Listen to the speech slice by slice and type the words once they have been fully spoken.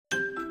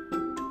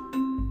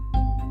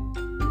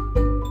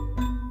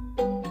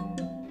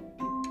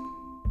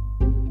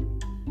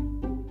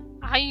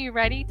you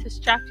ready to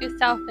strap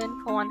yourself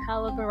in for one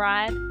hell of a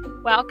ride?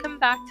 Welcome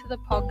back to the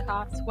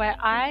podcast where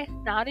I,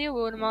 Nadia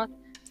Wildermuth,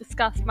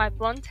 discuss my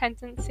blonde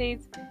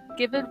tendencies,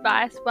 give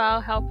advice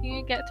while helping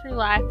you get through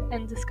life,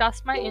 and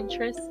discuss my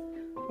interests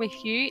with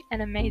you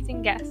and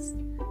amazing guests.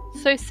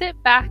 So sit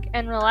back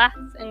and relax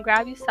and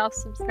grab yourself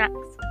some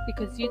snacks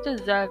because you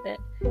deserve it.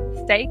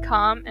 Stay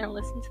calm and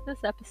listen to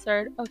this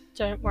episode of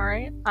Don't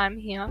Worry, I'm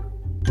Here.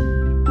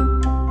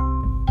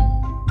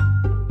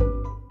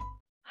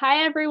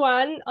 Hi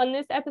everyone, on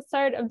this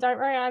episode of Don't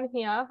Worry, I'm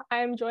Here, I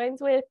am joined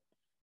with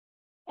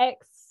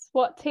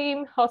ex-SWAT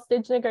team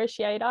hostage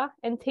negotiator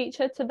and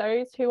teacher to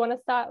those who want to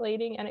start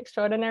leading an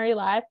extraordinary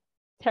life,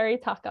 Terry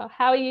Tucker.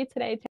 How are you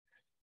today, Terry?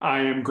 I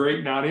am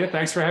great, Nadia.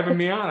 Thanks for having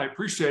me on. I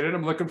appreciate it.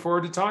 I'm looking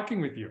forward to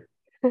talking with you.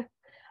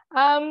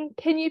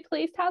 Can you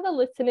please tell the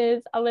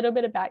listeners a little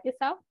bit about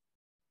yourself?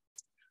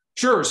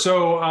 Sure.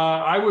 So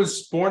I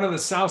was born on the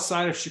south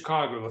side of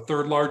Chicago, the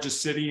third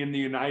largest city in the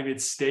United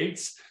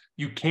States.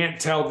 You can't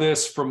tell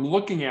this from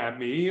looking at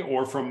me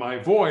or from my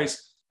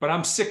voice, but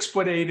I'm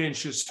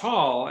 6'8"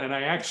 tall, and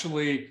I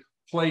actually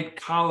played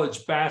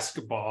college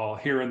basketball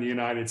here in the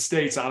United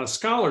States on a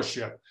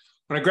scholarship.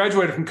 When I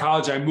graduated from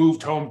college, I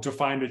moved home to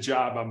find a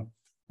job. I'm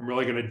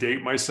really going to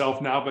date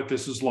myself now, but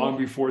this is long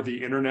before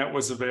the internet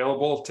was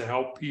available to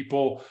help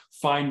people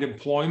find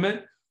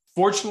employment.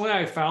 Fortunately,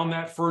 I found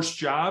that first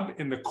job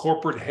in the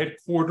corporate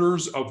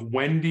headquarters of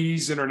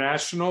Wendy's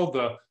International,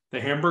 the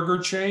hamburger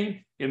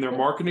chain, in their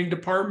marketing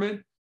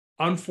department.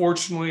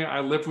 Unfortunately, I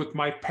lived with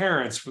my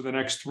parents for the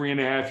next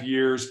 3.5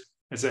 years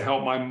as I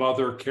helped my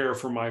mother care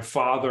for my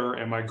father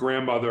and my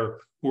grandmother,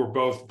 who were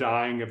both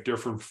dying of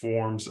different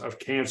forms of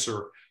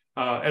cancer.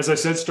 As I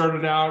said,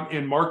 started out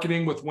in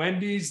marketing with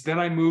Wendy's, then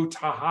I moved to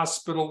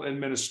hospital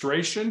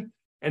administration,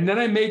 and then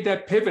I made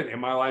that pivot in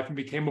my life and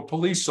became a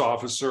police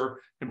officer.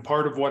 And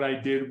part of what I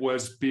did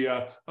was be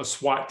a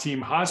SWAT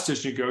team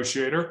hostage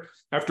negotiator.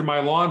 After my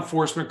law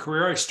enforcement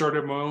career, I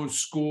started my own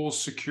school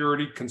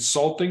security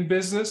consulting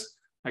business.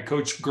 I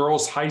coached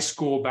girls' high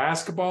school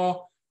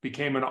basketball,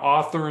 became an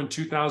author in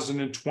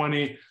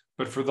 2020,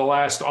 but for the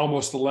last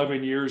almost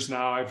 11 years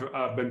now,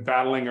 I've been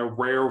battling a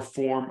rare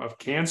form of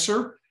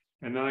cancer.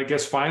 And then I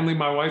guess finally,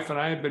 my wife and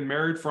I have been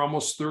married for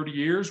almost 30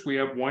 years. We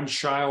have one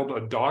child,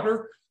 a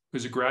daughter,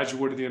 who's a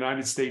graduate of the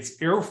United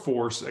States Air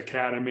Force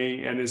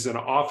Academy and is an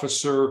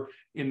officer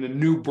in the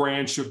new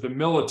branch of the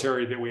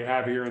military that we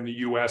have here in the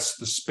U.S.,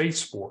 the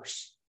Space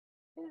Force.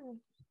 Yeah.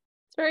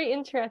 It's very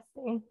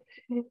interesting.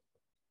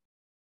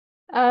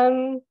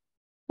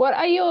 What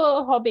are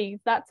your hobbies?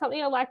 That's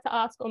something I like to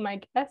ask all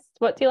my guests.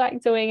 What do you like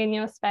doing in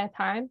your spare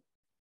time?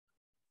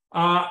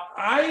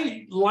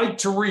 I like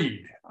to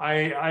read.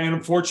 I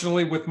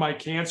unfortunately, with my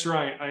cancer,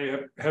 I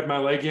have had my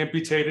leg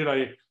amputated.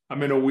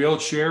 I'm in a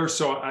wheelchair,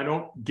 so I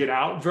don't get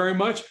out very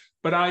much,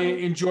 but I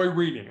enjoy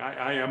reading.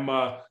 I am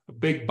a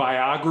big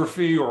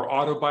biography or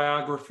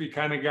autobiography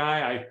kind of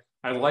guy.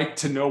 I like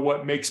to know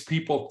what makes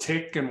people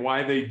tick and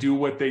why they do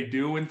what they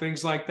do and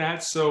things like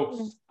that.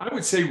 So I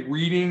would say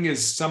reading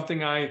is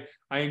something I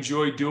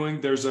enjoy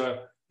doing. There's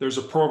a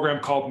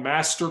program called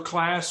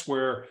Masterclass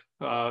where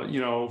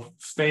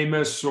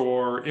famous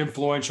or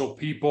influential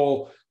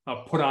people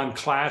put on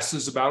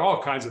classes about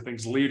all kinds of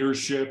things,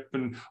 leadership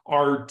and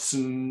arts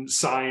and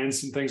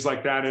science and things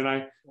like that. And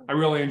I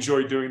really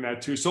enjoy doing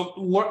that too.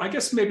 So I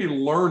guess maybe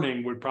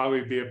learning would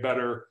probably be a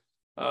better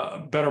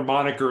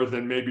moniker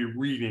than maybe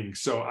reading.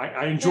 So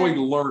I enjoy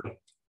learning.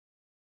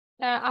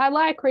 Yeah, I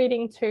like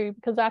reading too,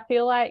 because I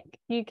feel like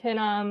you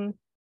can,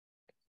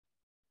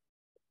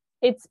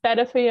 it's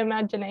better for your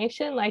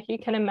imagination. Like you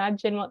can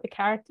imagine what the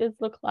characters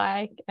look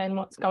like and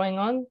what's going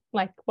on,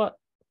 like what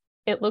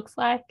it looks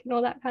like and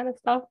all that kind of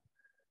stuff.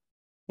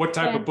 What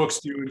type of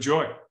books do you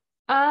enjoy?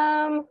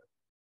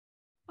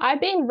 I've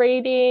been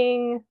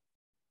reading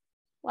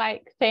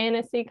like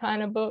fantasy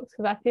kind of books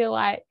because I feel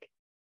like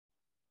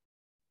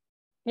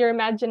your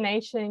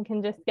imagination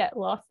can just get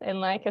lost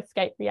and like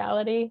escape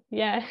reality.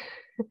 Yeah.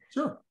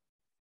 Sure.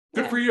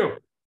 Good for you.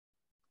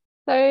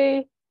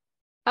 So,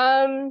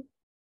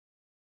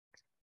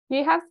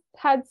 you have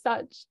had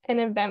such an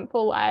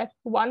eventful life.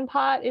 One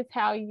part is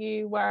how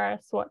you were a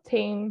SWAT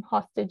team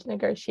hostage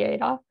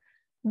negotiator.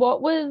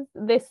 What was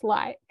this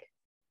like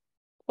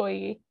for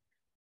you?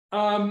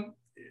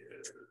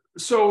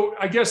 So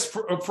I guess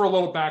for a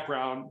little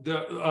background,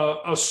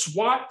 a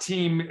SWAT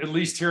team, at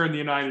least here in the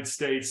United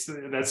States,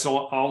 that's the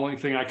only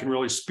thing I can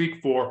really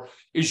speak for,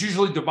 is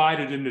usually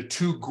divided into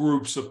two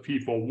groups of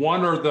people.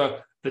 One are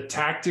the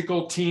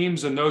tactical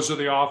teams, and those are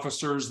the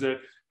officers that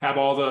have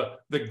all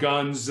the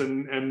guns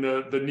and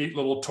the neat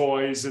little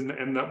toys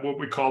and what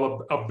we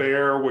call a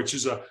bear, which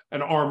is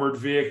an armored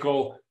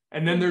vehicle.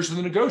 And then there's the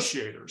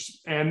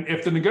negotiators. And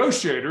if the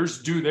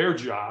negotiators do their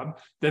job,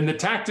 then the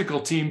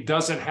tactical team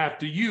doesn't have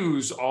to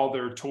use all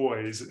their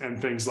toys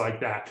and things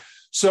like that.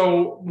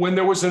 So when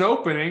there was an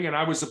opening, and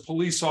I was a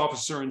police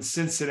officer in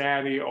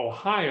Cincinnati,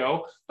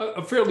 Ohio,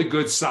 a fairly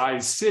good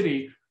sized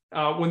city,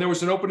 when there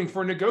was an opening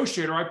for a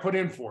negotiator, I put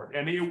in for it.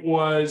 And it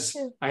was,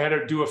 I had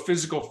to do a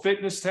physical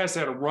fitness test. I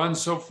had to run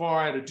so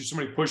far. I had to do so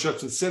many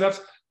push-ups and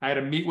sit-ups. I had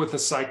to meet with a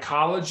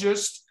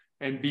psychologist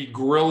and be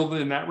grilled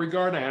in that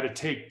regard. I had to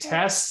take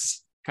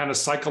tests, kind of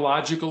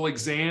psychological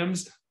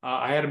exams.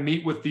 I had to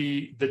meet with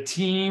the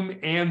team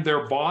and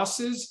their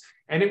bosses.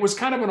 And it was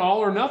kind of an all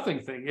or nothing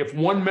thing. If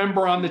one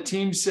member on the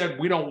team said,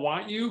 we don't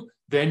want you,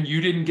 then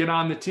you didn't get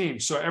on the team.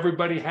 So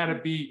everybody had to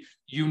be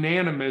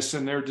unanimous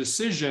in their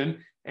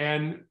decision.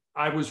 And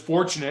I was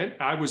fortunate.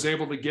 I was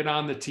able to get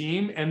on the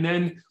team. And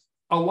then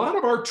a lot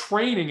of our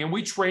training, and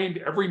we trained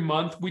every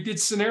month, we did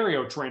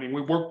scenario training.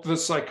 We worked with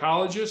a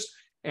psychologist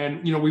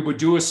and, we would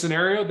do a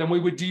scenario, then we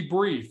would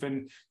debrief.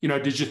 And,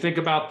 did you think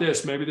about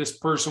this? Maybe this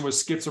person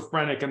was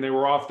schizophrenic and they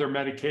were off their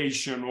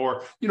medication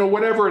or,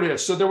 whatever it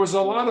is. So there was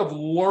a lot of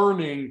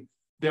learning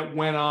that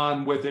went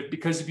on with it,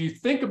 because if you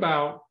think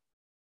about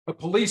a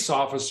police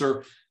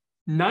officer,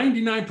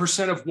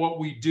 99% of what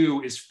we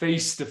do is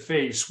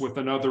face-to-face with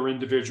another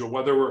individual,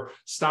 whether we're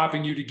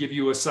stopping you to give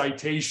you a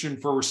citation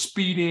for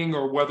speeding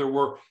or whether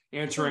we're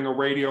answering a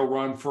radio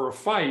run for a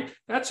fight.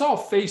 That's all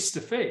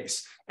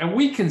face-to-face. And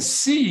we can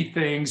see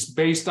things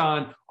based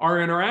on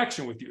our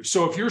interaction with you.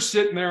 So if you're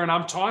sitting there and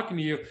I'm talking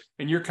to you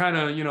and you're kind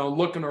of,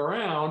 looking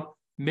around,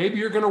 maybe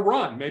you're going to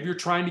run, maybe you're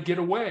trying to get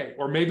away,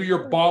 or maybe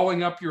you're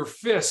balling up your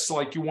fists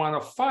like you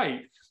want to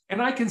fight.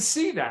 And I can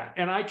see that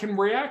and I can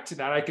react to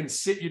that. I can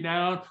sit you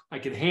down, I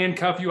can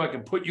handcuff you, I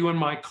can put you in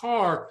my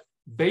car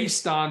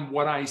based on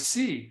what I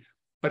see.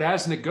 But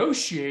as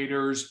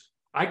negotiators,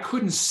 I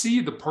couldn't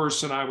see the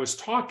person I was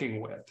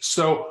talking with.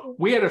 So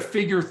we had to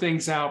figure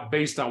things out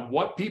based on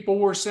what people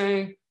were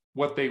saying,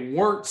 what they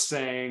weren't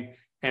saying,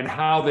 and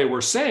how they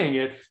were saying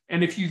it.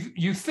 And if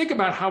you think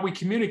about how we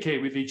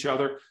communicate with each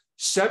other,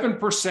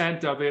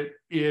 7% of it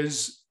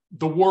is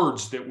the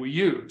words that we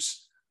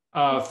use.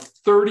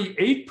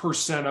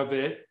 38% of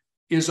it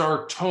is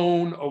our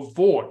tone of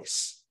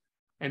voice,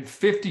 and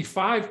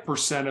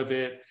 55% of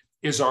it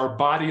is our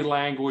body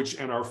language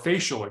and our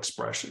facial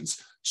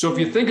expressions. So if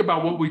you think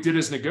about what we did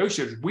as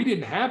negotiators, we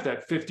didn't have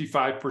that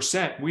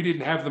 55%. We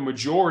didn't have the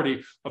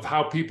majority of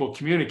how people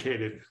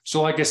communicated.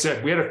 So like I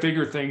said, we had to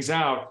figure things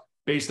out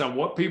based on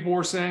what people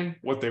were saying,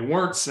 what they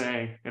weren't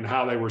saying, and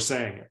how they were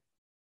saying it.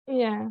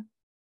 Yeah.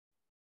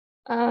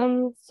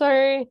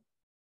 So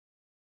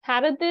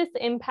how did this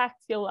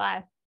impact your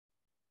life,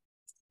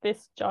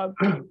 this job?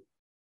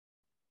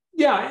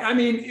 Yeah, I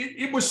mean,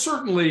 it was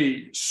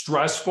certainly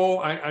stressful.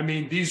 I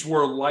mean, these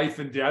were life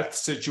and death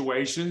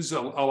situations. A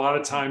lot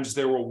of times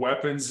there were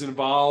weapons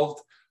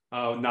involved,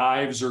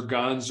 knives or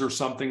guns or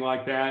something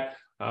like that.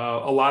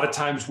 A lot of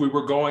times we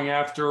were going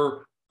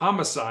after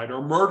homicide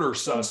or murder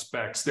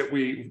suspects that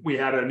we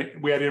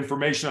had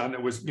information on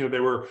that was,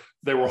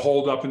 they were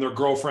holed up in their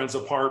girlfriend's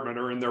apartment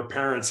or in their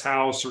parents'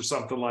 house or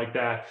something like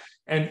that.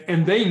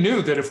 And they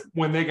knew that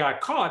when they got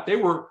caught, they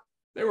were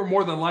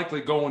more than likely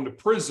going to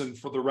prison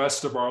for the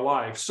rest of our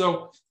life.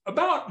 So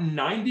about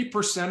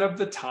 90% of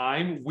the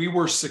time, we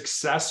were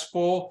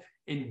successful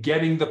in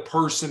getting the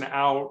person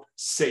out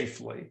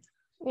safely.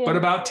 Yeah. But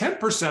about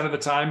 10% of the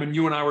time, and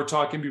you and I were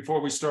talking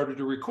before we started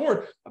to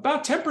record,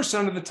 about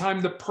 10% of the time,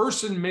 the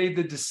person made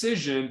the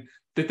decision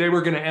that they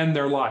were going to end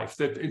their life,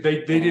 that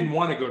they didn't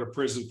want to go to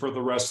prison for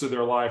the rest of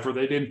their life, or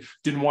they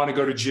didn't want to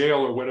go to jail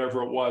or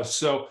whatever it was.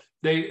 So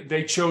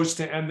they chose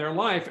to end their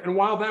life. And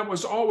while that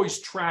was always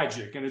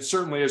tragic, and it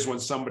certainly is when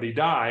somebody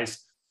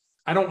dies,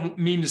 I don't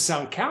mean to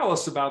sound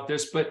callous about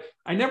this, but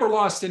I never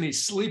lost any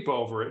sleep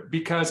over it,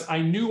 because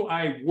I knew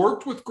I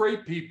worked with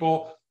great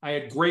people, I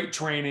had great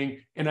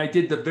training, and I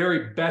did the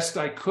very best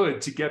I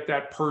could to get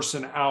that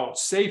person out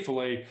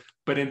safely.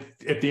 But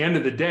at the end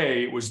of the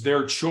day, it was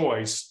their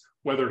choice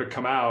whether to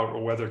come out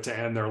or whether to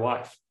end their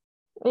life.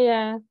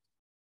 Yeah.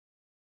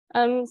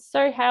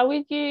 So how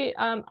would you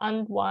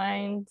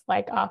unwind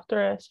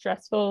after a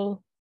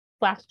stressful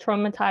 /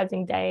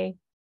 traumatizing day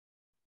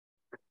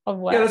of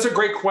work? Yeah, that's a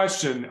great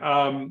question.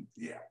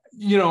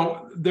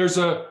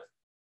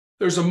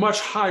 There's a much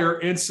higher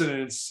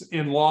incidence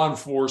in law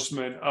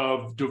enforcement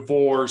of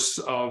divorce,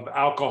 of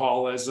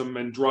alcoholism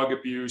and drug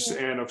abuse,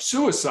 and of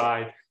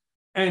suicide.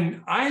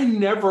 And I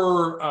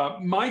never,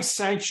 my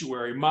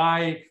sanctuary,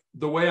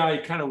 the way I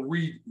kind of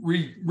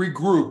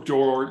regrouped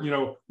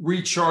or,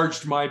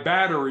 recharged my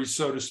batteries,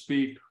 so to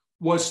speak,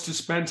 was to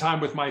spend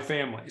time with my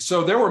family.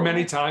 So there were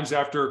many times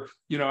after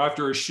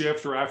a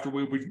shift or after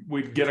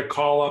we'd get a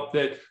call up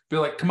that be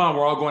like, come on,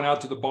 we're all going out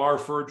to the bar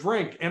for a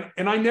drink.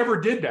 And I never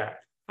did that.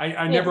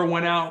 I never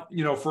went out,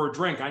 for a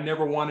drink. I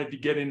never wanted to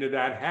get into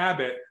that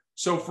habit.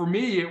 So for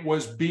me, it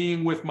was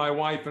being with my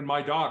wife and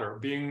my daughter,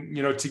 being,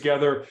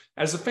 together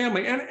as a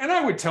family. And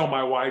I would tell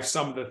my wife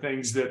some of the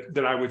things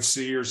that I would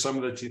see, or some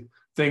of the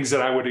things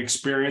that I would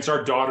experience.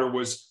 Our daughter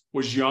was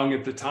young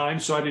at the time,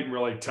 so I didn't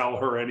really tell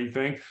her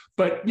anything.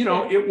 But,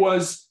 it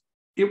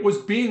was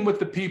being with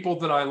the people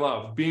that I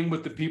loved, being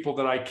with the people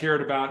that I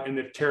cared about and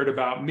that cared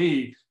about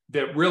me,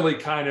 that really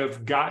kind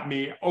of got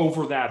me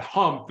over that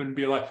hump and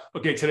be like,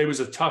 okay, today was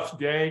a tough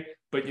day,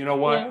 but you know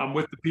what? Yeah. I'm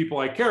with the people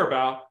I care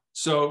about.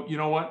 So you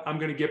know what? I'm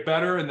going to get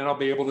better, and then I'll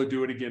be able to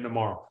do it again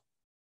tomorrow.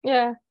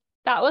 Yeah.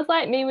 That was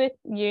like me with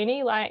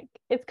uni.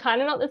 It's kind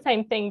of not the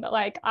same thing, but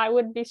I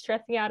would be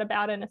stressing out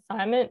about an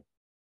assignment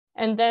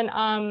And then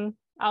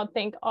I'll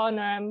think, oh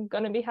no, I'm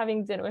going to be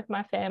having dinner with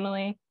my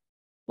family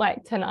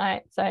like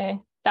tonight.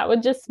 So that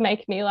would just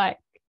make me like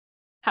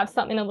have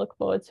something to look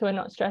forward to and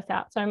not stress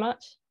out so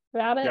much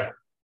about it. Yeah.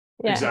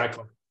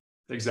 Exactly.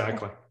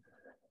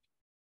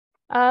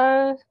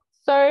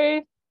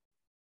 So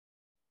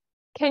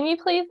can you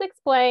please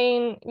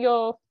explain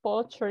your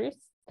 4 truths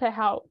to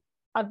help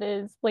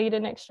others lead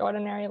an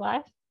extraordinary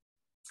life?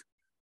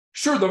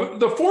 Sure.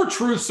 The 4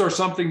 truths are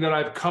something that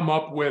I've come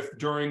up with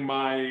during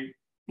my,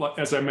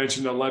 as I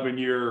mentioned,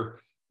 11-year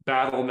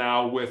battle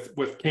now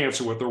with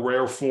cancer, with the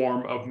rare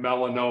form of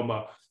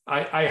melanoma.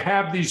 I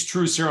have these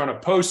truths here on a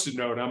Post-it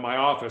note on my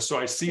office, so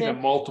I see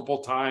them multiple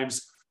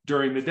times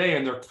during the day,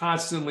 and they're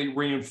constantly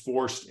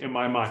reinforced in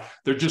my mind.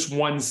 They're just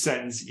one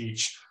sentence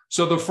each.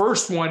 So the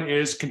first one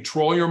is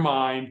control your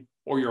mind,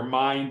 or your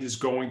mind is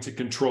going to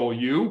control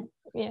you.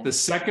 Yeah. The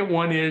second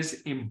one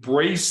is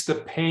embrace the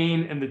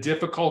pain and the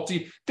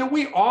difficulty that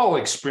we all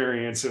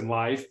experience in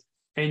life,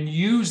 and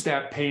use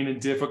that pain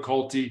and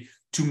difficulty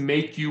to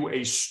make you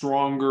a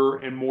stronger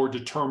and more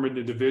determined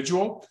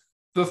individual.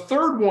 The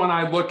third one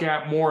I look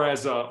at more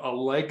as a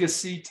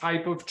legacy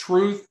type of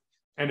truth,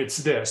 and it's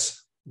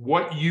this: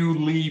 what you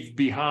leave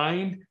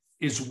behind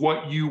is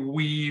what you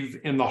weave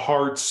in the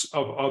hearts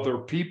of other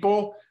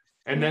people.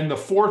 And then the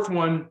fourth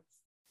one,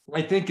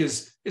 I think,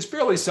 is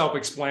fairly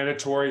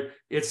self-explanatory.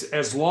 It's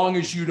as long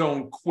as you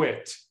don't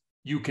quit,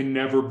 you can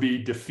never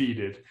be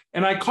defeated.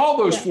 And I call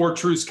those 4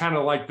 truths kind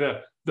of like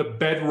the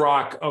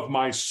bedrock of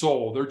my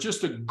soul. They're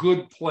just a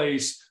good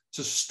place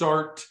to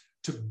start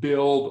to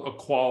build a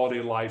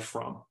quality life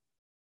from.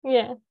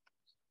 Yeah.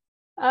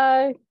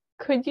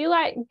 Could you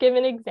like give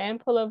an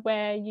example of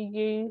where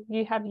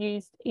you have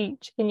used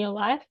each in your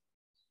life?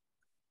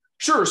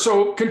 Sure.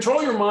 So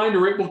control your mind,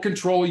 or it will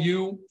control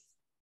you.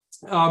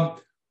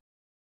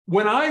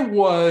 When I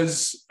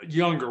was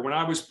younger, when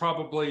I was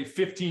probably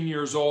 15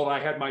 years old, I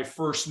had my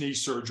first knee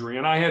surgery,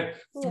 and I had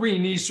 3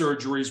 knee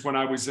surgeries when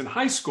I was in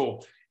high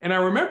school. And I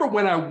remember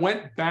when I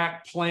went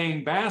back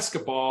playing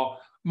basketball,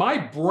 my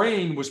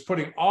brain was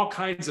putting all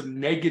kinds of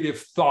negative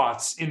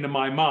thoughts into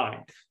my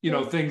mind. You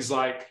know, things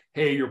like,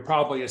 hey, you're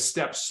probably a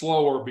step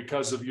slower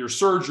because of your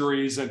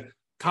surgeries, and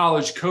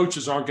college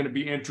coaches aren't going to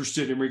be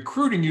interested in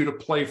recruiting you to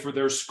play for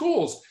their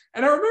schools.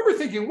 And I remember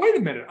thinking, wait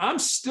a minute, I'm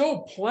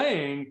still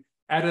playing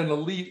at an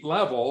elite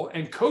level,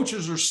 and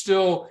coaches are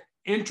still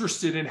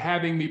interested in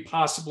having me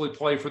possibly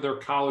play for their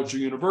college or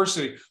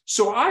university.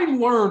 So I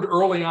learned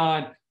early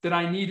on that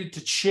I needed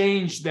to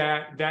change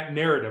that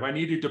narrative. I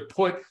needed to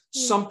put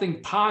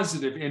something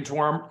positive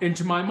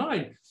into my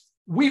mind.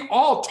 We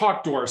all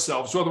talk to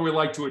ourselves, whether we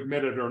like to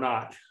admit it or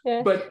not.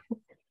 Yeah. But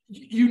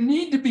you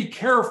need to be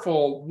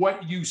careful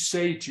what you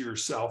say to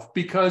yourself,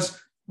 because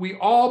we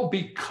all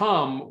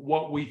become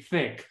what we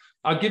think.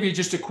 I'll give you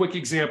just a quick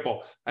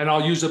example, and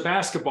I'll use a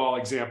basketball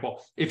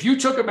example. If you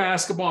took a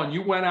basketball and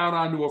you went out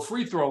onto a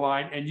free throw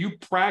line and you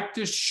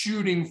practiced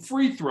shooting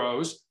free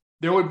throws,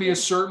 there would be a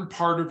certain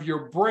part of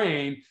your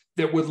brain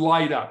that would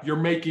light up. You're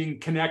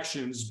making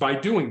connections by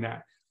doing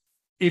that.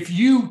 If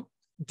you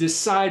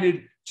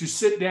decided to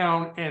sit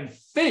down and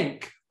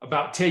think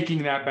about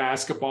taking that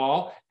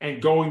basketball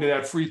and going to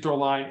that free throw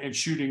line and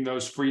shooting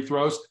those free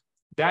throws,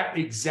 that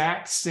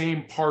exact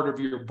same part of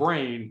your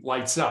brain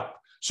lights up.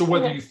 So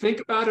whether you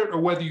think about it or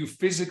whether you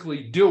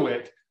physically do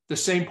it, the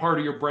same part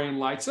of your brain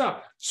lights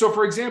up. So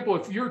for example,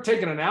 if you're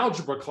taking an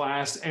algebra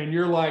class and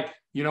you're like,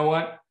 you know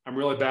what? I'm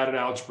really bad at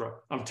algebra.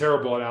 I'm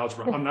terrible at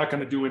algebra. I'm not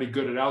going to do any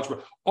good at algebra.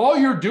 All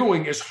you're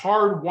doing is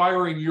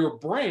hardwiring your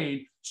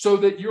brain so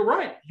that you're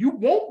right. You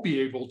won't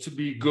be able to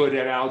be good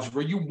at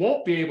algebra. You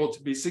won't be able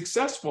to be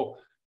successful.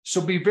 So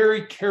be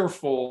very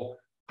careful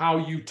how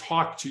you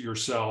talk to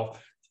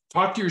yourself.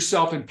 Talk to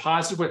yourself in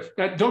positive way.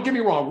 Now, don't get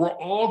me wrong. We're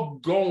all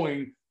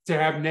going to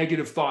have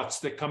negative thoughts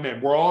that come in.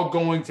 We're all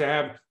going to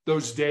have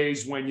those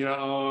days when,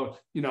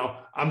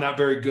 I'm not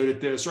very good at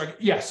this. Right?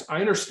 Yes,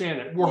 I understand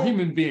it. We're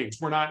human beings.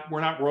 We're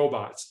not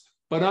robots.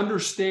 But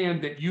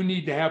understand that you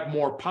need to have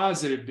more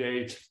positive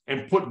days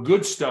and put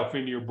good stuff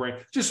into your brain.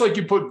 Just like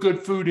you put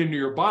good food into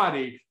your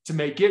body to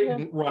make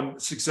it run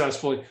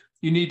successfully,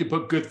 you need to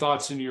put good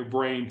thoughts into your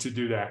brain to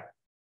do that.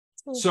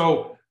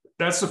 So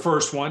that's the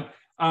first one.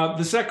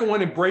 The second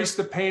one, embrace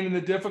the pain and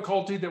the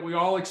difficulty that we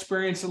all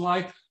experience in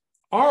life.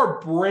 Our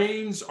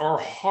brains are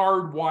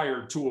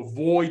hardwired to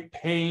avoid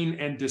pain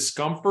and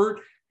discomfort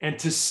and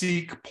to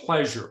seek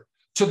pleasure.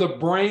 To the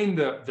brain,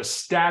 the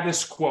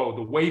status quo,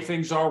 the way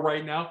things are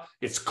right now,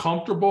 it's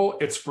comfortable,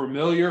 it's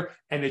familiar,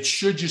 and it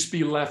should just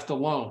be left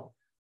alone.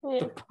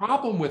 Yeah. The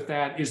problem with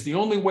that is the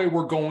only way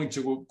we're going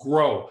to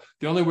grow,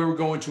 the only way we're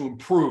going to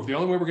improve, the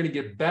only way we're going to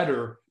get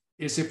better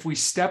is if we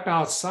step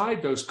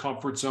outside those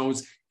comfort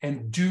zones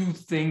and do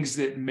things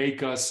that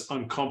make us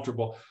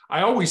uncomfortable.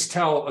 I always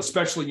tell,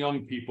 especially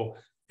young people,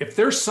 if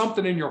there's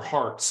something in your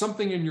heart,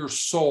 something in your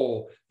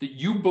soul that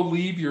you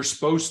believe you're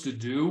supposed to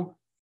do,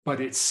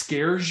 but it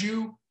scares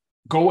you,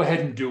 go ahead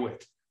and do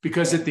it.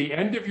 Because at the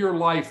end of your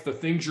life, the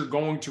things you're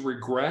going to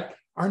regret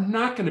are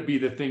not going to be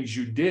the things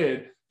you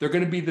did. They're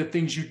going to be the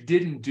things you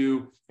didn't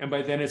do. And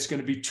by then it's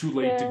going to be too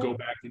late to go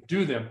back and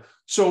do them.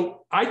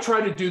 So I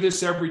try to do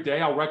this every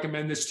day. I'll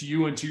recommend this to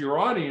you and to your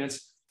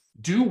audience.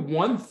 Do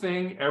one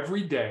thing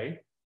every day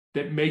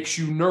that makes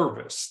you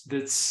nervous,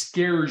 that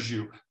scares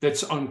you,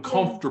 that's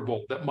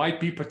uncomfortable, that might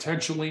be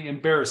potentially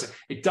embarrassing.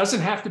 It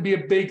doesn't have to be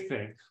a big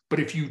thing, but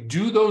if you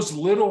do those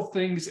little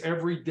things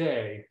every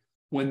day,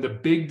 when the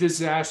big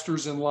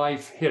disasters in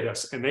life hit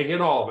us, and they hit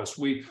all of us,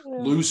 we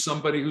lose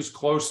somebody who's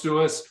close to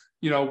us,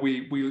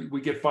 we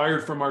get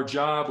fired from our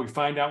job, we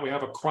find out we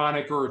have a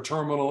chronic or a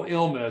terminal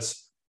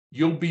illness,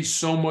 you'll be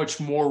so much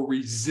more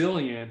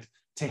resilient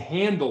to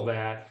handle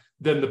that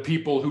than the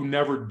people who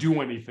never do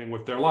anything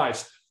with their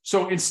lives.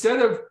 So instead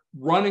of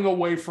running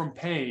away from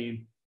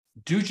pain,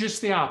 do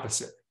just the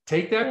opposite.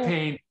 Take that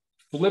pain,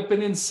 flip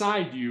it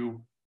inside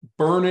you,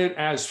 burn it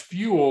as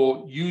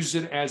fuel, use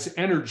it as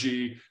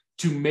energy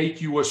to make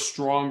you a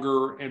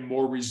stronger and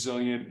more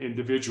resilient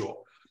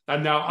individual.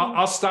 And now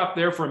I'll stop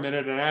there for a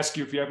minute and ask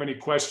you if you have any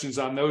questions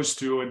on those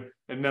two,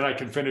 and then I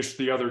can finish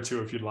the other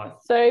two if you'd like.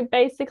 So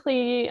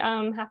basically you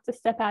have to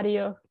step out of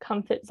your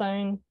comfort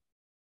zone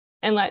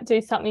and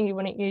do something you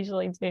wouldn't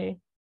usually do.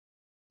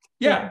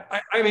 Yeah,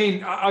 I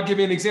mean, I'll give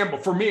you an example.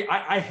 For me,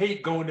 I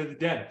hate going to the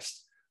dentist.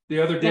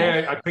 The other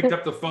day, I picked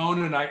up the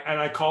phone and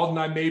I called and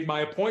I made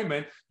my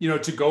appointment,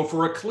 to go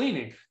for a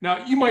cleaning.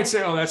 Now, you might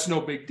say, oh, that's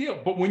no big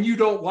deal. But when you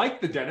don't like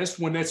the dentist,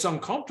 when it's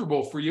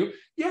uncomfortable for you,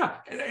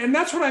 and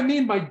that's what I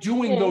mean by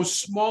doing those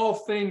small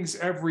things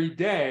every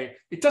day.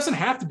 It doesn't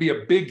have to be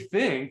a big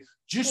thing.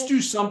 Just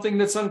do something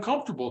that's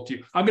uncomfortable to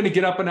you. I'm going to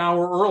get up an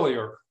hour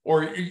earlier,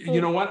 or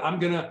you know what?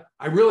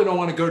 I really don't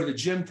want to go to the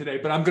gym today,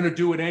 but I'm going to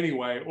do it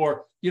anyway.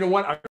 Or you know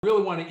what? I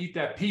really want to eat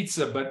that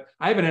pizza, but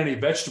I haven't had any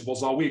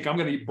vegetables all week. I'm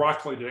going to eat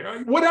broccoli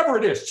today. Whatever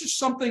it is, just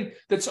something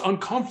that's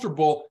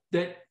uncomfortable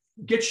that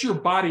gets your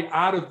body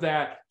out of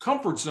that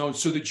comfort zone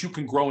so that you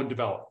can grow and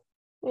develop.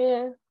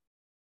 Yeah.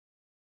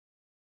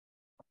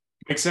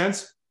 Make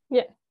sense?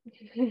 Yeah.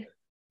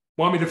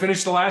 Want me to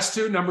finish the last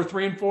two, number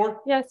 3 and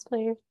 4? Yes,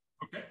 please.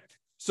 Okay.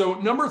 So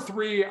number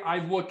 3, I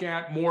look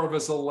at more of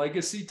as a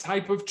legacy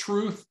type of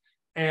truth.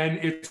 And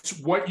it's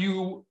what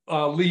you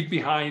leave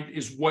behind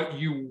is what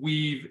you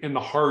weave in the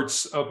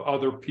hearts of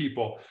other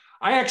people.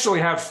 I actually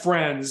have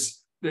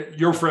friends, that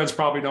your friends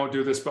probably don't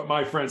do this, but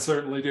my friends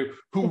certainly do,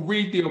 who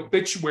read the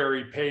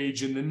obituary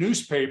page in the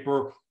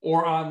newspaper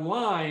or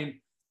online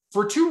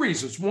for 2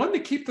 reasons. 1, to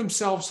keep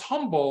themselves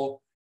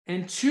humble,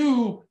 and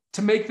 2,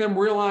 to make them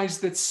realize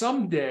that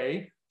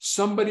someday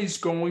somebody's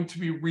going to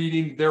be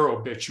reading their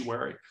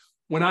obituary.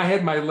 When I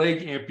had my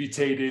leg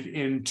amputated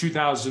in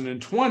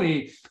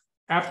 2020,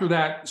 after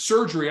that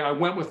surgery, I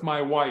went with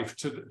my wife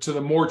to the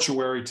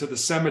mortuary, to the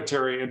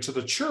cemetery, and to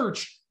the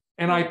church,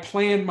 and I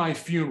planned my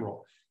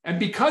funeral. And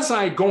because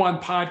I go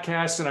on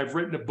podcasts and I've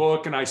written a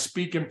book and I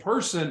speak in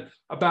person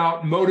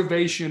about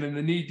motivation and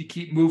the need to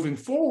keep moving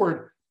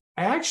forward,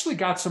 I actually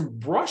got some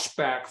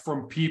brushback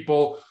from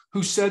people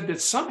who said that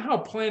somehow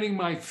planning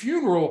my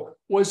funeral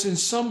was in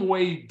some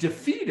way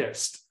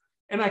defeatist.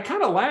 And I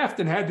kind of laughed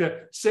and had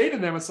to say to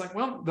them, it's like,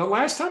 well, the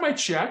last time I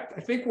checked,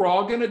 I think we're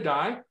all going to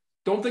die.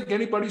 Don't think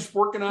anybody's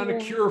working on a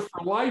cure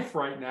for life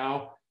right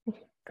now.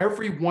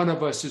 Every one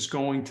of us is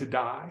going to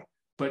die,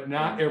 but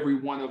not every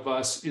one of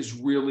us is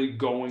really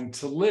going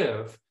to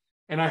live.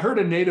 And I heard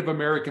a Native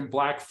American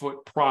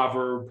Blackfoot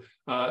proverb,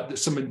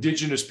 some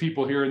indigenous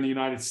people here in the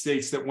United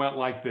States, that went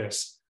like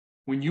this: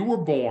 when you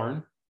were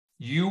born,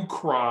 you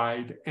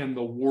cried and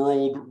the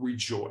world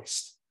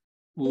rejoiced.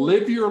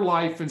 Live your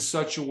life in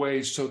such a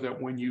way so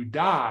that when you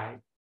die,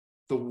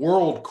 the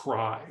world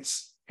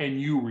cries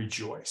and you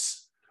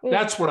rejoice.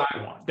 That's what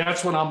I want.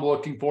 That's what I'm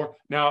looking for.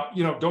 Now,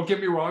 don't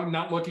get me wrong. I'm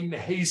not looking to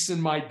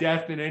hasten my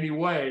death in any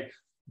way,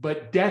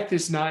 but death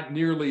is not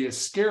nearly as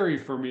scary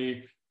for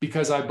me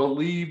because I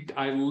believed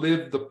I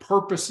lived the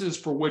purposes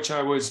for which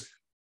I was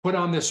put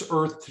on this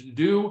earth to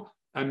do.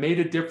 I made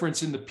a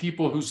difference in the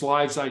people whose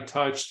lives I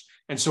touched.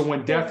 And so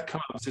when death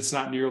comes, it's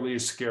not nearly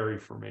as scary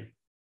for me.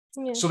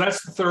 Yeah. So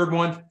that's the 3rd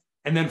one.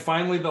 And then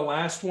finally, the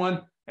last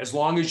one, as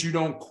long as you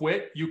don't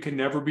quit, you can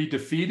never be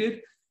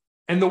defeated.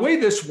 And the way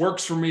this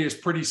works for me is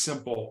pretty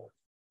simple.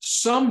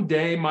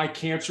 Someday my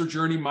cancer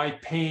journey, my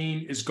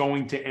pain is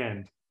going to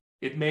end.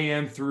 It may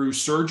end through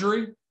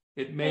surgery.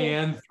 It may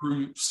end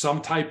through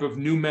some type of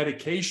new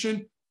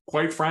medication.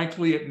 Quite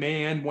frankly, it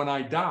may end when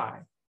I die.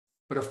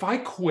 But if I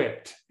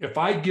quit, if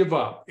I give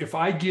up, if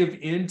I give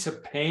in to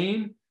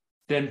pain,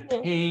 then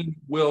pain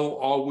will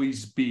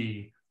always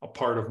be a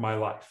part of my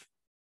life.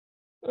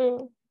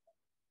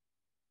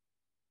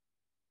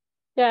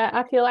 Yeah,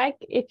 I feel like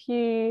if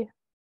you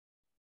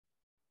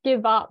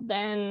give up,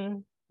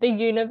 then the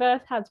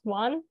universe has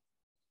won.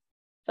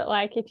 But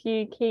if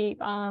you keep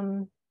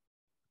trying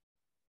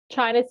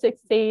to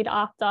succeed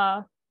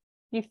after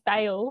you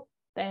fail,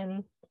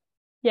 then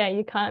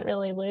you can't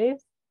really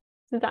lose.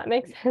 Does that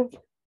make sense?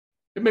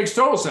 It makes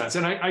total sense.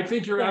 And I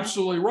think you're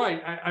absolutely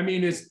right. I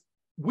mean,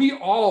 we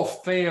all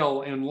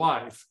fail in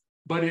life,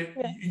 but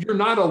you're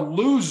not a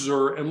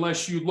loser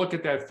unless you look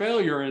at that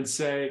failure and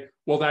say,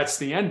 well, that's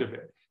the end of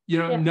it.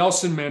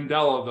 Nelson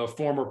Mandela, the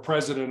former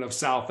president of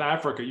South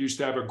Africa, used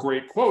to have a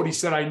great quote. He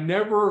said, "I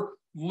never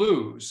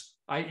lose.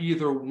 I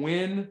either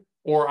win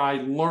or I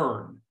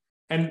learn."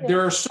 And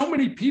there are so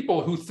many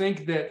people who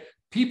think that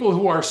people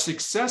who are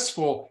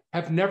successful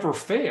have never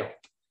failed.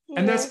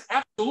 And that's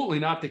absolutely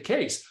not the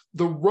case.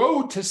 The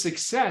road to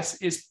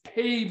success is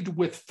paved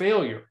with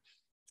failure,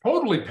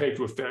 totally paved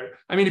with failure.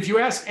 I mean, if you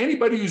ask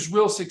anybody who's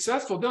real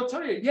successful, they'll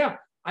tell you, yeah,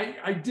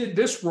 I did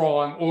this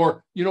wrong,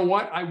 or you know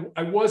what,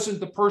 I wasn't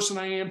the person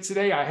I am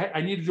today.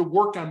 I needed to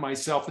work on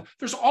myself.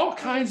 There's all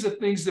kinds of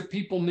things that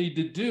people need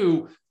to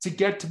do to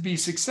get to be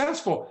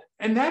successful.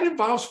 And that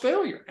involves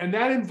failure. And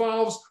that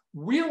involves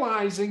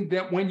realizing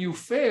that when you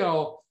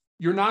fail,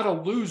 you're not a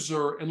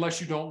loser unless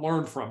you don't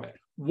learn from it.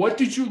 What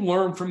did you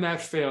learn from that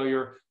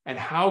failure? And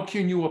how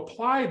can you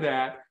apply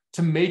that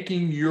to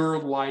making your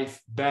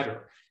life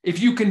better? If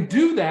you can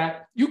do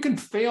that, you can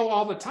fail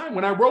all the time.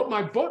 When I wrote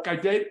my book, I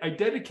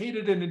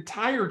dedicated an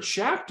entire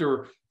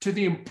chapter to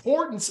the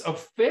importance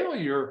of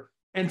failure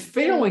and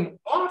failing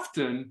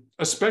often,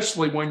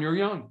 especially when you're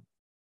young.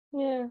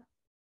 Yeah.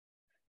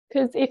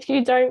 Because if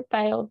you don't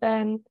fail,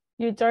 then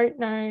you don't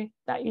know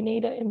that you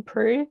need to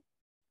improve.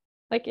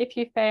 Like if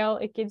you fail,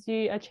 it gives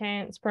you a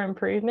chance for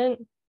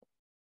improvement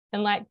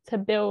and like to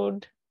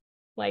build,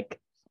 like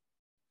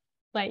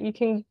you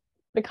can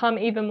become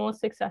even more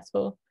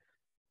successful.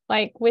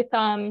 Like with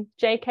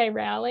J.K.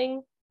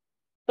 Rowling,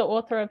 the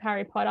author of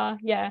Harry Potter,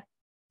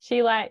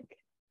 she wasn't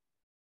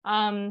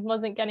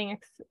getting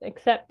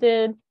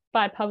accepted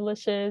by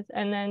publishers,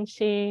 and then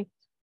she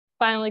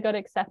finally got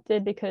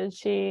accepted because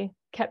she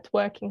kept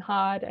working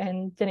hard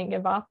and didn't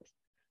give up.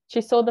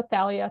 She saw the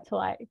failure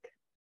to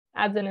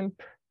as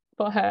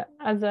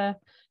a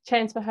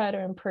chance for her to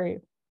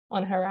improve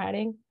on her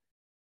writing,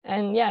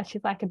 and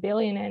she's like a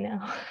billionaire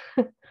now.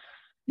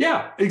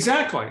 Yeah,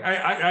 exactly.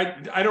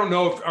 I don't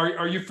know if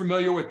are you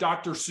familiar with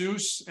Dr.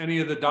 Seuss? Any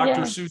of the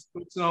Dr. Seuss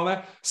books and all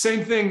that?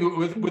 Same thing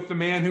with the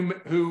man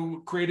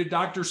who created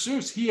Dr.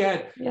 Seuss. He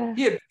had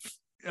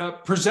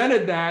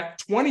presented that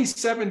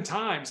 27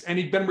 times, and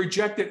he'd been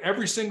rejected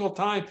every single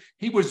time.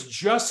 He was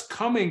just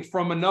coming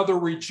from another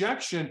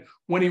rejection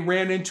when he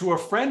ran into a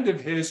friend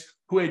of his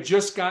who had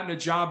just gotten a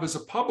job as a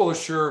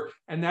publisher,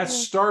 and that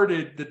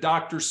started the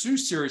Dr. Seuss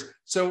series.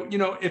 So,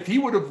 if he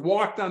would have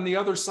walked on the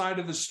other side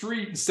of the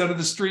street instead of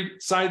the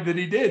street side that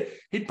he did,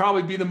 he'd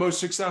probably be the most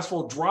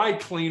successful dry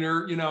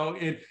cleaner,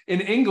 in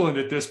England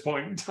at this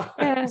point in time.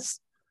 Yes.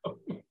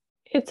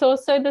 It's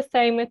also the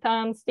same with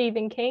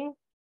Stephen King.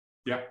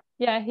 Yeah.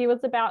 Yeah, he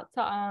was about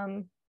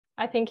to,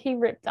 I think he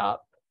ripped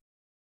up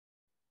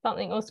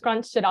something or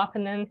scrunched it up,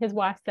 and then his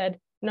wife said,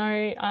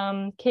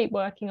 no, keep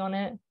working on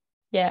it.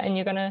 Yeah, and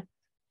you're going to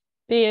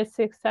be a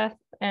success.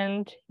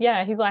 And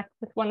he's like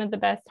one of the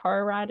best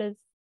horror writers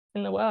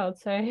in the world.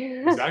 So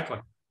exactly.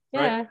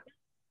 Yeah.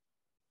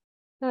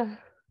 Right.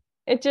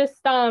 It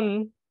just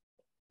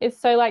it's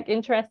so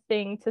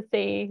interesting to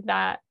see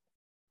that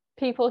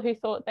people who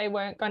thought they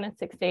weren't going to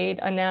succeed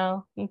are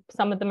now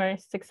some of the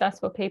most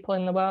successful people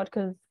in the world,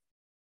 because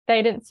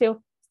they didn't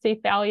see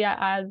failure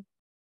as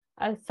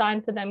a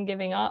sign for them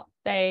giving up.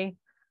 They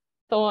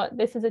thought,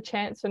 this is a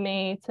chance for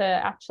me to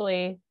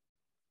actually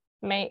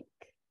make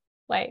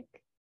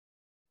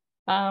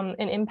an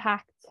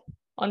impact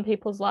on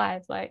people's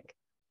lives.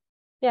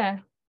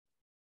 It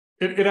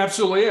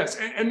absolutely is.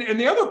 And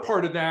the other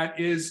part of that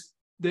is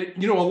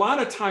that, a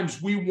lot of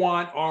times we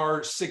want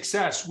our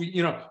success.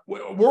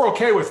 We're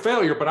okay with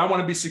failure, but I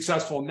want to be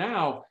successful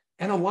now.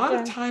 And a lot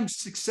of times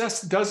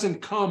success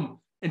doesn't come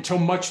until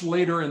much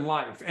later in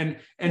life. And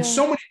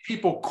so many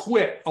people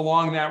quit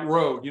along that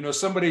road.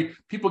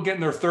 People get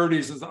in their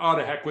 30s and say, oh,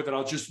 to heck with it,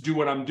 I'll just do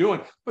what I'm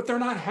doing. But they're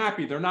not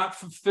happy. They're not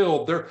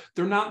fulfilled.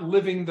 They're not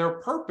living their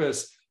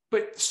purpose.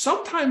 But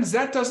sometimes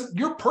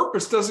your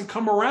purpose doesn't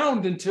come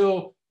around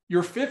until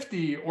you're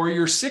 50 or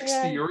you're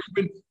 60 or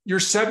even you're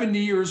 70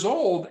 years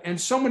old.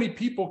 And so many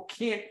people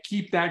can't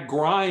keep that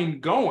grind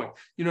going.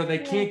 They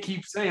can't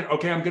keep saying,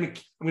 okay, I'm going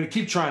to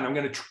keep trying. I'm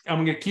going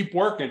to keep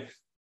working.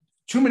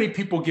 Too many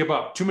people give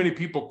up. Too many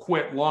people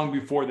quit long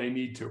before they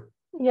need to.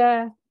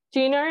 Yeah.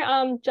 Do you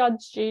know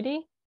Judge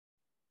Judy?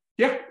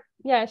 Yeah.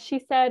 Yeah.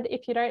 She said,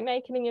 if you don't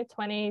make it in your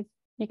 20s,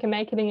 you can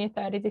make it in your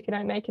 30s. If you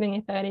don't make it in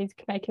your 30s, you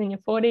can make it in your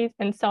 40s,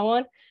 and so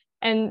on.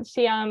 And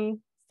she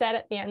said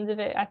at the end of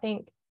it, I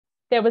think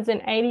there was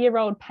an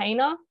 80-year-old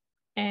painter,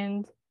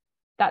 and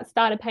that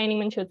started painting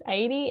when she was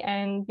 80.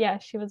 And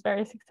she was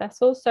very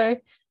successful. So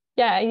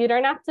you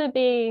don't have to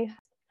be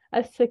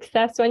a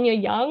success when you're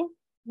young.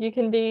 You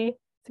can be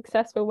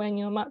successful when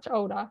you're much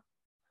older.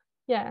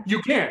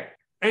 You can.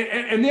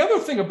 And the other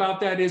thing about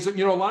that is that,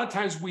 a lot of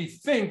times we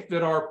think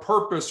that our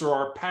purpose or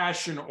our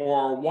passion or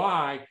our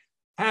why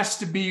has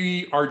to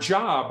be our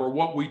job or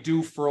what we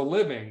do for a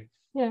living.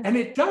 And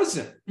it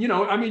doesn't.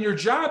 Your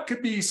job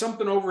could be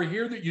something over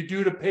here that you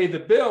do to pay the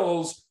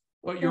bills,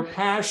 but your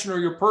passion or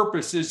your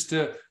purpose is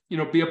to,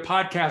 be a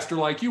podcaster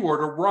like you, or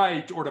to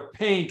write, or to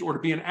paint, or to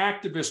be an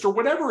activist, or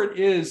whatever it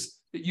is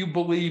that you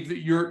believe that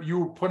you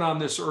were put on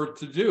this earth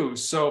to do.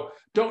 So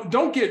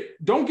don't get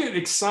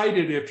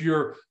excited if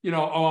you're,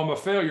 oh, I'm a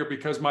failure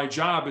because my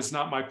job is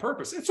not my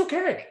purpose. It's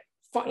okay.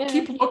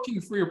 Keep looking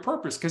for your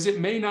purpose, because it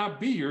may not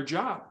be your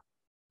job.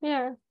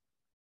 Yeah.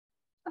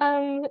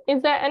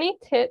 Is there any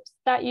tips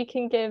that you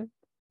can give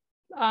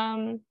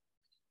to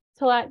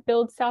like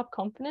build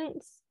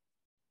self-confidence?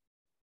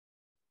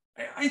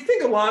 I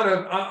think a lot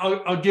of,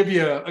 I'll give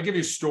you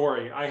a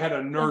story. I had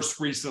a nurse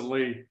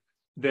recently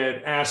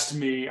that asked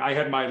me, I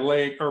had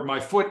my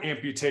foot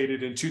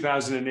amputated in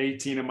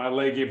 2018 and my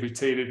leg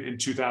amputated in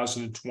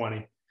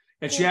 2020.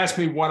 And she asked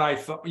me what I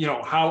thought,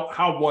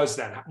 how was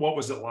that? What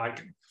was it like?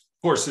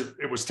 Of course,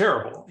 it was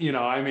terrible.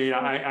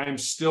 I'm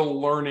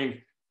still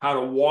learning how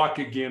to walk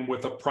again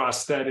with a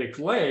prosthetic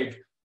leg.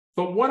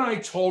 But what I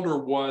told her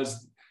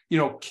was,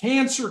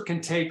 cancer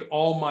can take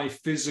all my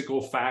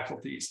physical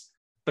faculties,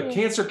 but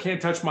cancer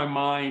can't touch my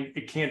mind,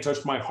 it can't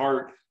touch my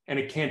heart, and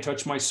it can't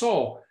touch my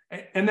soul.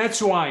 And that's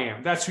who I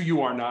am. That's who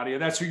you are, Nadia.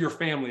 That's who your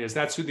family is.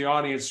 That's who the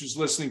audience who's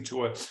listening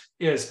to it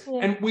is. Yeah.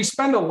 And we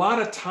spend a lot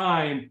of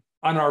time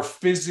on our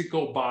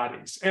physical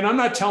bodies. And I'm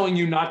not telling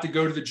you not to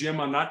go to the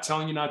gym. I'm not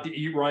telling you not to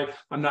eat right.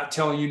 I'm not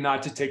telling you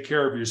not to take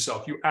care of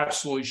yourself. You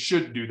absolutely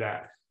should do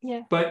that.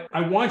 Yeah. But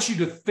I want you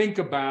to think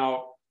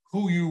about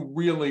who you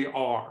really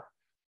are.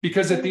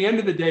 Because at the end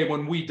of the day,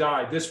 when we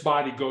die, this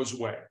body goes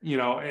away.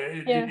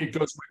 It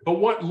goes away. But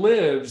what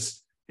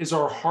lives is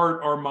our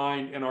heart, our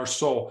mind, and our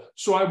soul.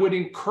 So I would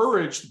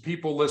encourage the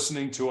people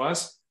listening to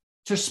us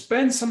to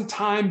spend some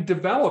time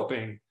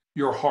developing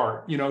your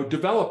heart,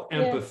 develop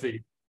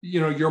empathy,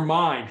 your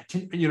mind.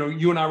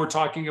 You and I were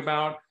talking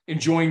about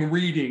enjoying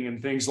reading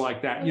and things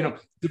like that.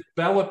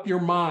 Develop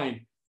your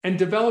mind and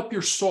develop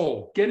your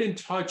soul. Get in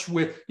touch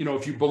with,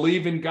 if you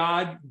believe in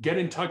God, get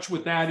in touch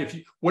with that.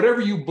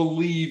 Whatever you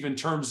believe in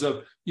terms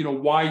of,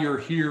 why you're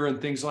here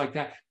and things like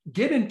that,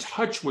 get in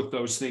touch with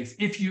those things.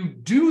 If you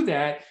do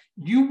that,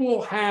 you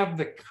will have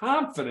the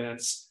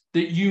confidence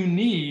that you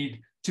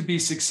need to be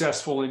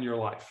successful in your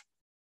life.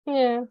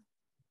 Yeah.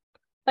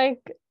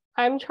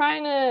 I'm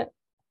trying to,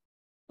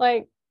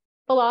 the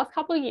last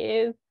couple of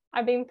years,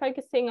 I've been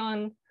focusing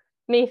on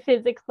me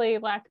physically,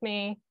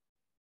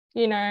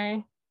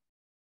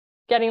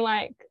 getting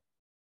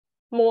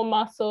more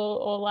muscle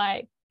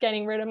or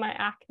getting rid of my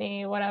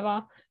acne or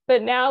whatever.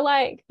 But now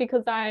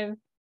because I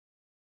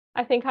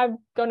think I've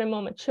gotten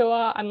more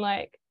mature,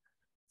 I'm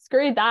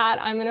screw that.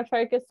 I'm going to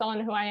focus on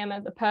who I am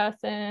as a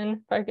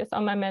person, focus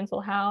on my mental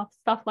health,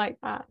 stuff like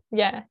that.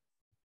 Yeah.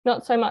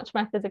 Not so much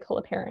my physical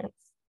appearance.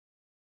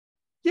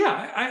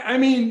 Yeah.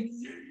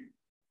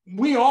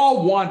 We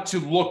all want to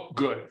look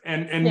good.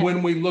 And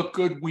when we look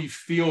good, we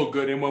feel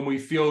good. And when we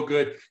feel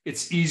good,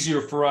 it's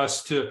easier for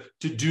us to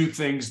do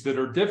things that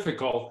are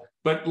difficult.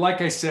 But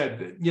like I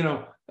said,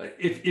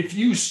 if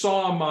you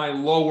saw my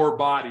lower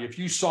body, if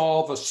you saw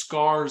all the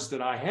scars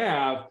that I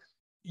have,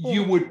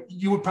 you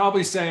would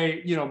probably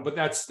say, but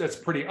that's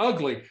pretty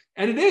ugly.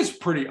 And it is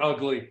pretty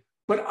ugly,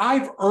 but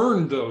I've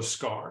earned those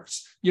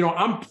scars.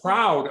 I'm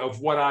proud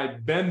of what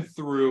I've been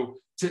through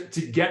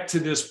to get to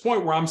this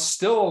point where I'm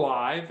still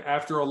alive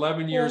after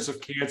 11 years of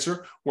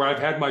cancer, where I've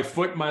had my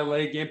foot and my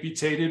leg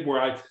amputated,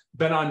 where I've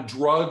been on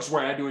drugs,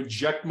 where I had to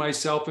inject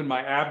myself in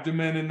my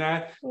abdomen and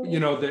that,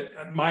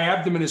 that my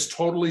abdomen is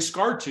totally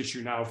scar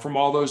tissue now from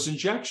all those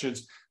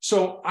injections.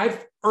 So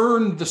I've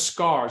earned the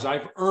scars.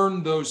 I've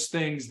earned those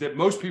things that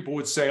most people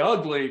would say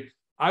ugly.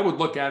 I would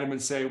look at them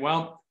and say,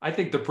 well, I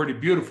think they're pretty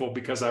beautiful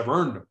because I've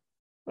earned them.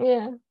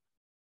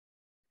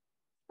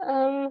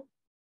 Yeah.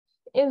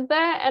 Is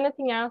there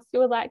anything else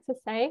you would like to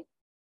say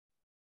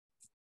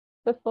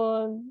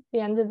before the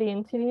end of the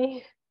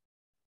interview?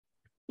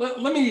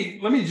 Let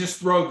me just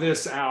throw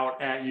this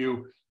out at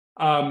you.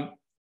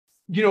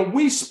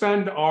 We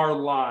spend our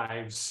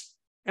lives,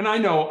 and I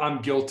know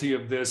I'm guilty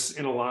of this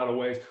in a lot of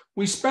ways.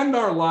 We spend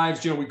our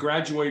lives, we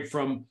graduate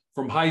from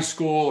high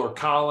school or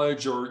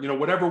college or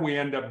whatever we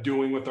end up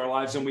doing with our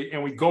lives, and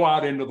we go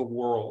out into the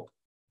world,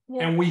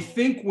 and we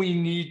think we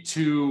need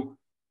to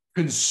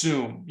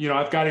consume.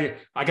 I got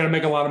to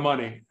make a lot of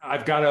money.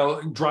 I've got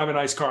to drive a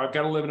nice car. I've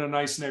got to live in a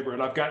nice neighborhood.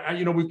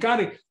 We've got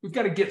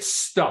to get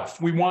stuff.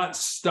 We want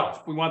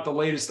stuff. We want the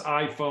latest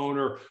iPhone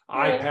or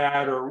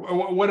iPad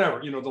or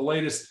whatever, the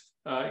latest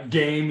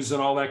games and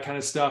all that kind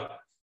of stuff.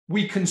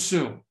 We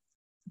consume.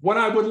 What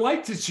I would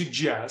like to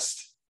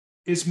suggest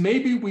is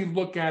maybe we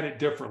look at it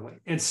differently.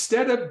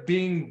 Instead of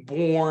being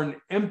born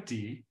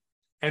empty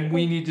and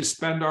we need to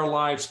spend our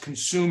lives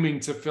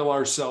consuming to fill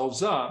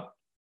ourselves up,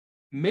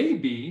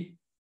 maybe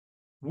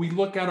we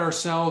look at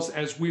ourselves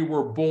as we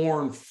were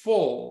born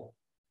full,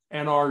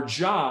 and our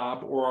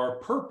job or our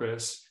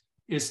purpose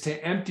is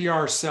to empty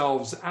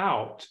ourselves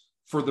out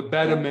for the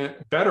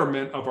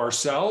betterment of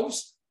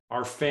ourselves,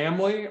 our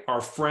family,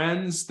 our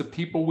friends, the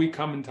people we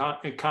come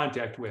in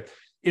contact with.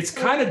 It's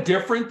kind of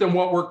different than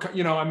what we're,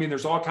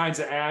 there's all kinds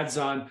of ads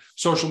on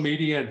social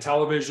media and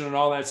television and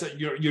all that. So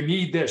you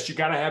need this, you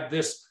got to have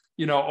this,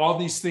 all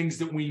these things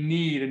that we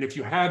need. And if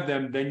you have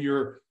them, then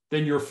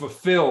you're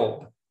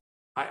fulfilled.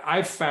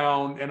 I've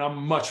found, and I'm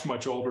much,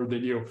 much older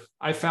than you,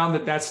 I found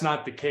that that's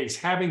not the case.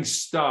 Having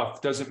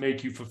stuff doesn't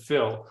make you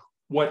fulfill.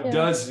 What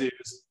does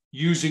is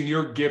using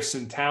your gifts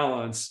and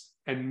talents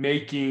and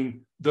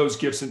making those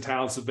gifts and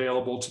talents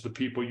available to the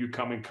people you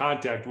come in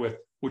contact with,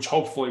 which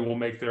hopefully will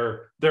make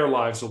their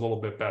lives a little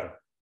bit better.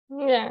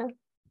 Yeah.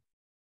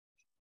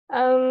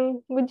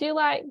 Would you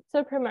like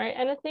to promote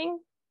anything?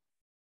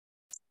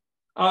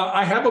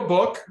 I have a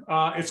book.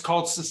 It's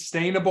called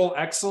Sustainable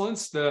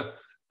Excellence, the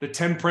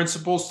 10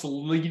 Principles to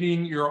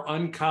Leading Your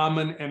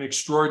Uncommon and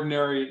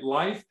Extraordinary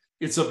Life.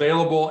 It's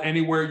available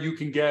anywhere you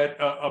can get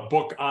a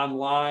book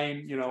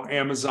online,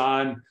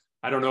 Amazon.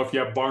 I don't know if you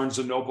have Barnes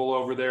and Noble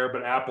over there,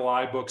 but Apple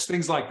iBooks,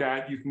 things like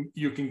that.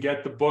 You can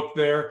get the book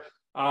there.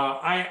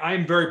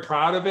 I'm very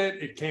proud of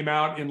it. It came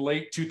out in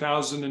late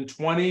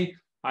 2020.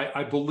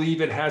 I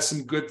believe it has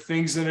some good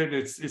things in it.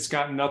 It's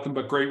gotten nothing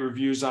but great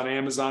reviews on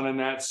Amazon and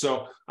that.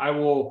 So I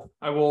will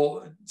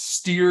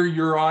steer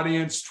your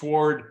audience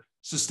toward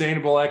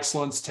Sustainable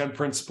Excellence, 10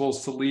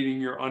 Principles to Leading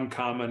Your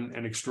Uncommon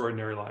and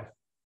Extraordinary Life.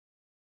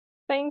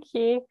 Thank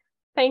you.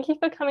 Thank you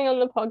for coming on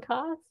the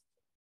podcast.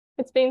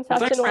 It's been such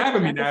thanks an for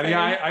having me, episode. Nadia.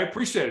 I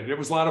appreciate it. It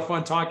was a lot of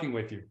fun talking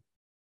with you.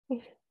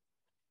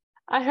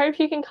 I hope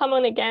you can come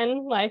on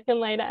again, like in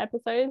later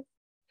episodes.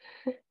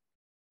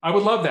 I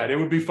would love that. It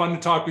would be fun to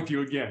talk with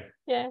you again.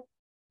 Yeah.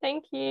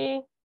 Thank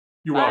you.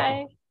 You're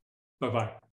Bye. welcome. Bye-bye.